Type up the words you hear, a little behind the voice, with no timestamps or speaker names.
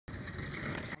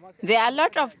There are a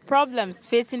lot of problems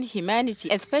facing humanity,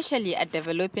 especially at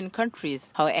developing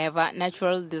countries. However,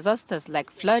 natural disasters like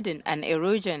flooding and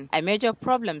erosion are major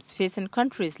problems facing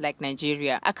countries like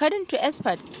Nigeria. According to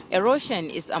experts, erosion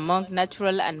is among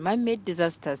natural and man-made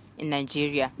disasters in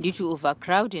Nigeria due to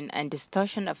overcrowding and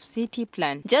distortion of city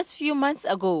plan. Just few months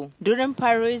ago, during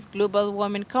Paris Global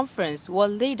Warming Conference,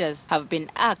 world leaders have been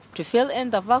asked to fill in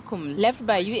the vacuum left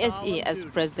by USA as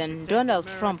President Donald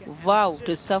Trump vowed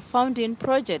to stop funding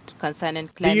projects concerning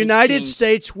climate change. The United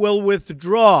States will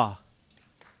withdraw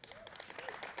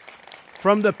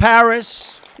from the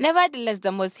Paris. Nevertheless,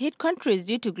 the most hit countries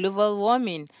due to global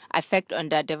warming affect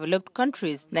underdeveloped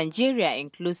countries, Nigeria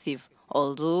inclusive.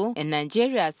 Although in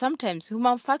Nigeria, sometimes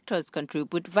human factors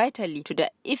contribute vitally to the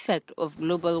effect of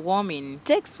global warming.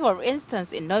 Take for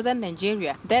instance in northern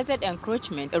Nigeria, desert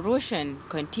encroachment, erosion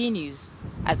continues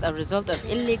as a result of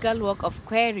illegal work of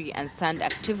quarry and sand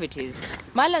activities.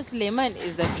 Mala Suleiman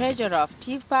is the treasurer of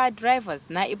Tipa Drivers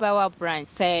Naibawa branch,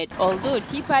 said although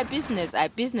Tipa business are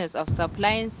business of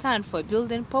supplying sand for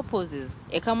building purposes,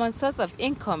 a common source of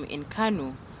income in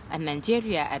Kano and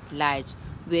Nigeria at large,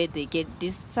 where they get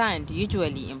this sand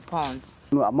usually in ponds.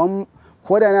 Amma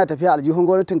ko da yana tafiya aljihun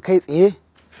gwamnatin kai tsaye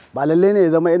ba lalle ne ya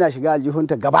zama yana shiga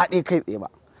aljihunta gaba ɗaya kai tsaye ba.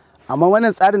 Amma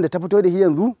wannan tsarin da ta fito da shi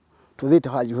yanzu to zai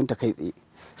tafi aljihunta kai tsaye.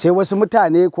 Sai wasu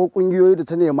mutane ko kungiyoyi da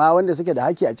ta nema wanda suke da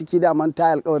haƙƙi a ciki da man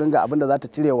ta alƙawarin ga abin da za ta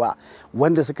cirewa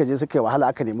wanda suka je suka yi wahala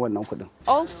aka nemi wannan kuɗin.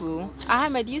 Also,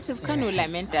 Ahmed Yusuf Kano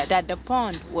lamented that the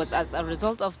pond was as a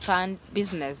result of sand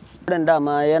business. Dan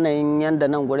dama yanayin yanda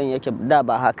nan gurin yake da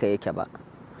ba haka yake ba.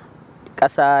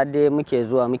 Ƙasa dai muke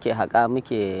zuwa muke haƙa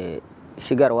muke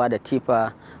shigarwa da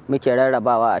tifa muke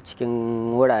rarrabawa a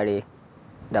cikin wurare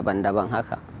daban-daban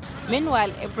haka.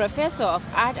 Meanwhile, a professor of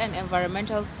art and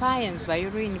environmental science by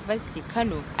University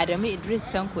Kano, Adamu Idris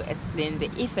Tanko, explained the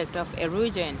effect of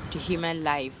erosion to human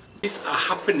life. These are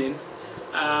happening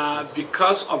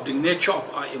because of the nature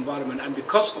of our environment and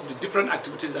because of the different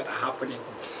activities that are happening.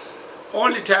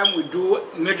 All the time we do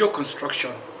major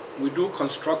construction. We do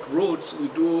construct roads, we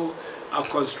do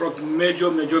construct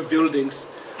major buildings,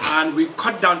 and we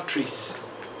cut down trees.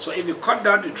 So if you cut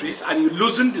down the trees and you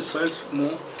loosen the soils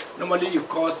more, normally you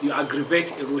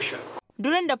aggravate erosion.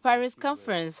 During the Paris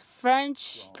conference,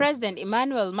 French President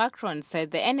Emmanuel Macron said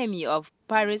the enemy of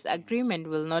Paris Agreement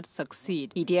will not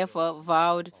succeed. He therefore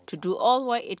vowed to do all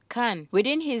what it can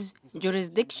within his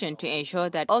jurisdiction to ensure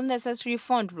that all necessary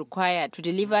funds required to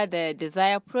deliver the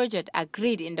desired project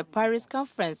agreed in the Paris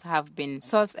conference have been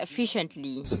sourced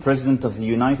efficiently. The President of the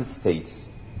United States,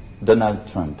 Donald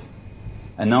Trump,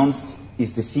 announced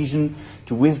his decision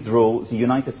to withdraw the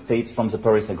United States from the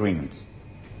Paris Agreement.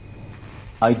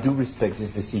 I do respect this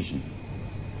decision,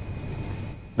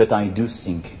 but I do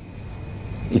think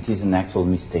it is an actual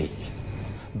mistake,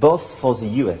 both for the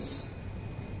US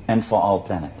and for our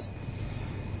planet.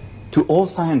 To all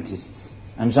scientists,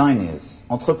 engineers,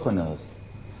 entrepreneurs,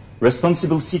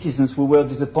 responsible citizens who were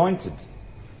disappointed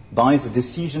by the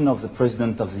decision of the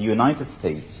President of the United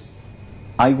States,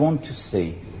 I want to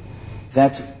say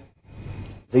that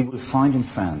they will find in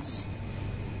France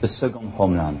a second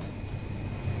homeland.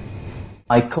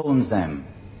 I call on them,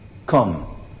 come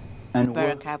and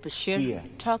work here.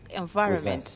 Talk Environment.